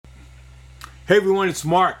Hey everyone, it's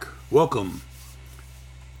Mark. Welcome.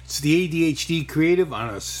 It's the ADHD Creative on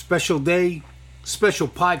a special day, special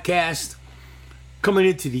podcast, coming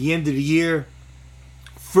into the end of the year.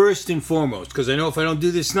 First and foremost, because I know if I don't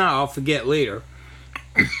do this now, I'll forget later.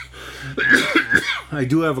 I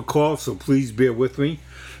do have a cough, so please bear with me.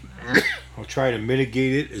 I'll try to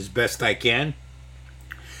mitigate it as best I can.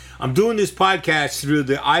 I'm doing this podcast through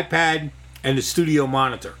the iPad and the studio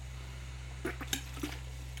monitor,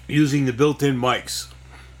 using the built-in mics.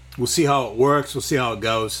 We'll see how it works. We'll see how it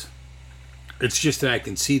goes. It's just that I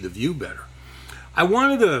can see the view better. I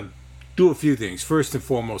wanted to do a few things. First and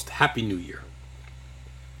foremost, Happy New Year.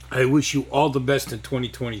 I wish you all the best in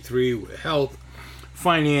 2023 with health,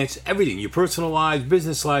 finance, everything. Your personal lives,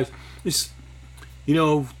 business lives.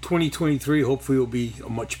 2023 hopefully will be a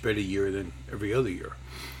much better year than every other year.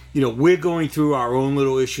 We're going through our own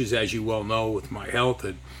little issues, as you well know, with my health,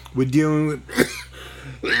 and we're dealing with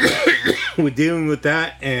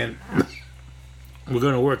that, and we're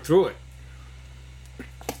going to work through it.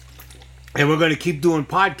 And we're going to keep doing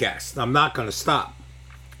podcasts. I'm not going to stop.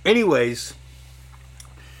 Anyways,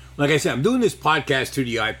 like I said, I'm doing this podcast through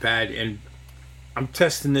the iPad, and I'm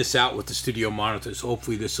testing this out with the studio monitors.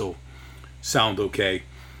 Hopefully this will sound okay.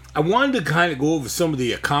 I wanted to kind of go over some of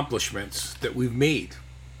the accomplishments that we've made.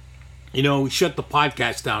 We shut the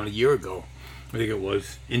podcast down a year ago. I think it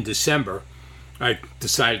was in December. I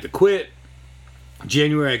decided to quit.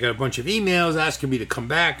 January, I got a bunch of emails asking me to come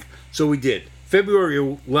back. So we did. February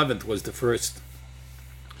 11th was the first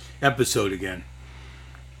episode again.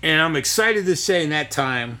 And I'm excited to say in that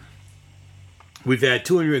time, we've had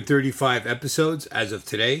 235 episodes as of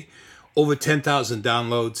today, over 10,000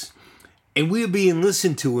 downloads, and we are being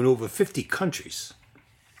listened to in over 50 countries.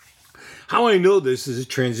 How I know this is a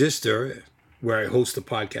Transistor, where I host the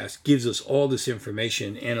podcast, gives us all this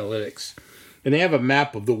information, analytics. And they have a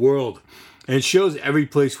map of the world, and it shows every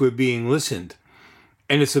place we're being listened.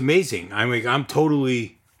 And it's amazing. I'm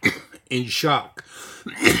totally in shock.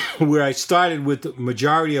 Where I started with the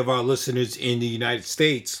majority of our listeners in the United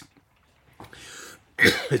States,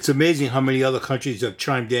 it's amazing how many other countries have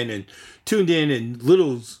chimed in and tuned in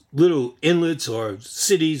little inlets or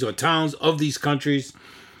cities or towns of these countries.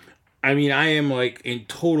 I am in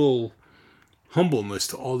total humbleness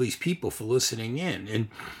to all these people for listening in. And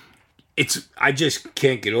I just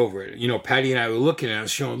can't get over it. Patty and I were looking at it,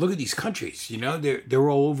 showing, look at these countries, they're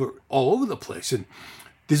all over the place. And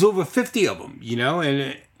there's over 50 of them,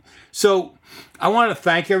 and so I want to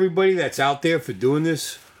thank everybody that's out there for doing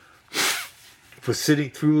this, for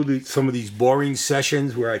sitting through some of these boring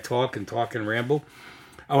sessions where I talk and ramble.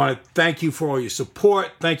 I want to thank you for all your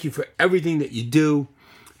support. Thank you for everything that you do.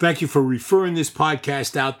 Thank you for referring this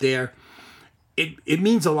podcast out there. It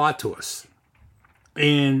means a lot to us.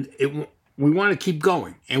 And we want to keep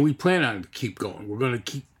going, and we plan on to keep going. We're going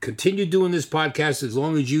to continue doing this podcast as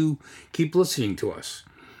long as you keep listening to us.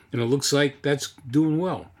 And it looks like that's doing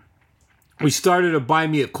well. We started a Buy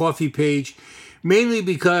Me a Coffee page, mainly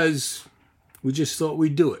because we just thought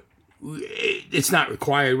we'd do it. It's not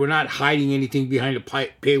required. We're not hiding anything behind a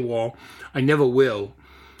paywall. I never will.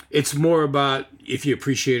 It's more about, if you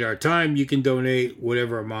appreciate our time, you can donate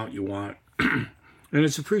whatever amount you want. And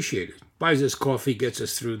it's appreciated. Buys us coffee, gets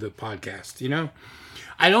us through the podcast,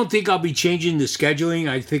 I don't think I'll be changing the scheduling.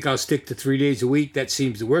 I think I'll stick to 3 days a week. That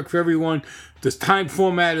seems to work for everyone. The time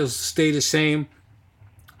format will stay the same.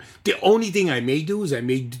 The only thing I may do is I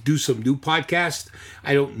may do some new podcasts.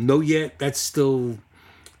 I don't know yet. That's still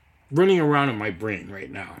running around in my brain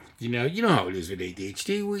right now. You know how it is with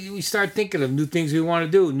ADHD. We start thinking of new things we want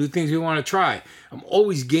to do, new things we want to try. I'm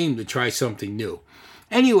always game to try something new.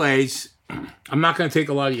 Anyways, I'm not going to take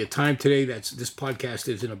a lot of your time today. This podcast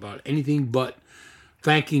isn't about anything but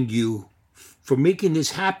thanking you for making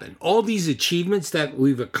this happen. All these achievements that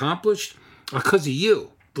we've accomplished are because of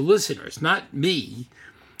you, the listeners, not me.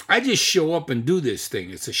 I just show up and do this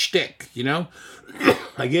thing. It's a shtick,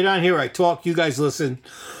 I get on here, I talk, you guys listen.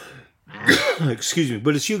 Excuse me,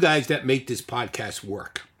 but it's you guys that make this podcast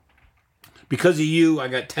work. Because of you, I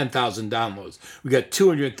got 10,000 downloads. We got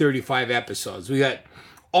 235 episodes. We got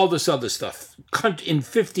all this other stuff in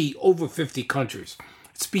over 50 countries.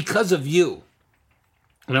 It's because of you.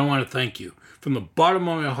 And I want to thank you from the bottom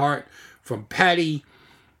of my heart, from Patty,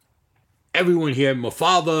 everyone here, my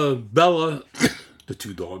father, Bella, the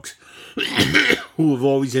two dogs, who have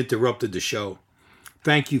always interrupted the show.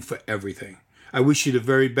 Thank you for everything. I wish you the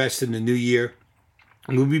very best in the new year.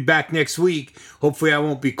 And we'll be back next week. Hopefully I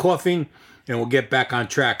won't be coughing, and we'll get back on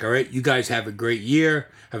track, all right? You guys have a great year.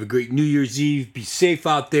 Have a great New Year's Eve. Be safe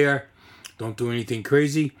out there. Don't do anything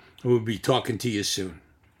crazy. And we'll be talking to you soon.